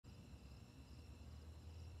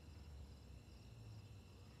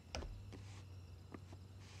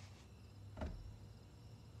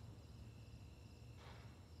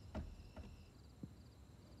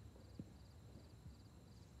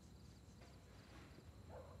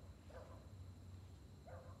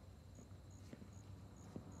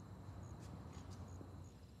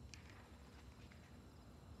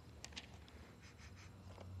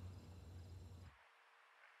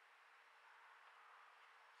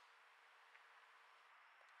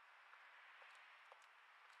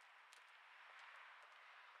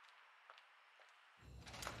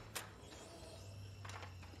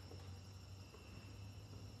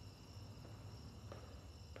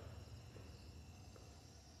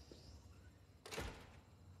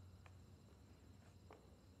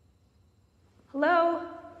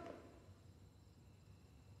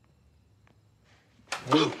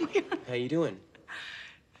Oh my God. How you doing?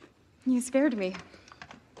 You scared me.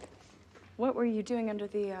 What were you doing under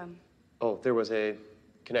the, Oh, there was a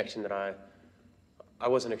connection that I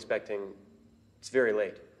wasn't expecting. It's very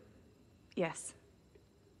late. Yes.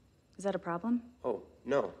 Is that a problem? Oh,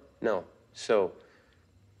 no. So,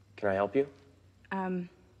 can I help you?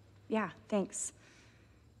 Yeah, thanks.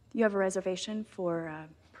 You have a reservation for,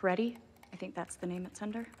 Parakeet? I think that's the name it's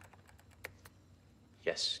under.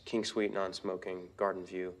 Yes, King Suite, non-smoking, garden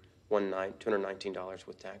view, one night, $219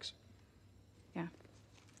 with tax. Yeah.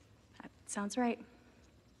 That sounds right.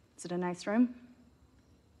 Is it a nice room?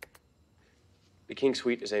 The King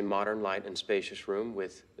Suite is a modern, light, and spacious room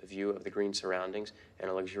with a view of the green surroundings and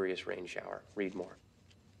a luxurious rain shower. Read more.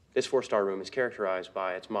 This 4-star room is characterized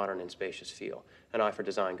by its modern and spacious feel. An eye for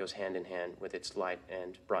design goes hand in hand with its light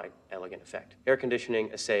and bright, elegant effect. Air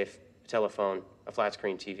conditioning, a safe, a telephone, a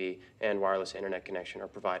flat-screen TV, and wireless internet connection are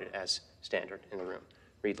provided as standard in the room.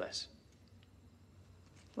 Read less.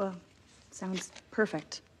 Well, sounds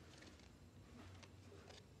perfect.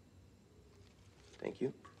 Thank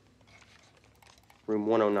you. Room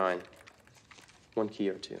 109. One key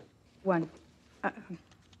or two? One.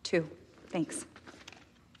 Two. Thanks.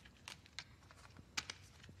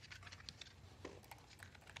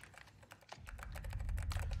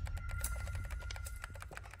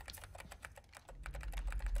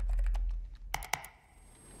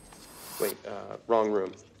 Wait, wrong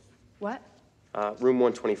room. What? Room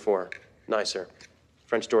 124. Nicer.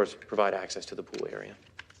 French doors provide access to the pool area.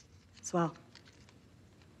 Swell.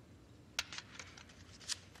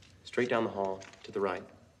 Straight down the hall, to the right.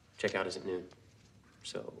 Checkout is at noon.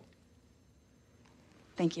 So...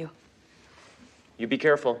 Thank you. You be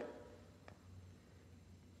careful.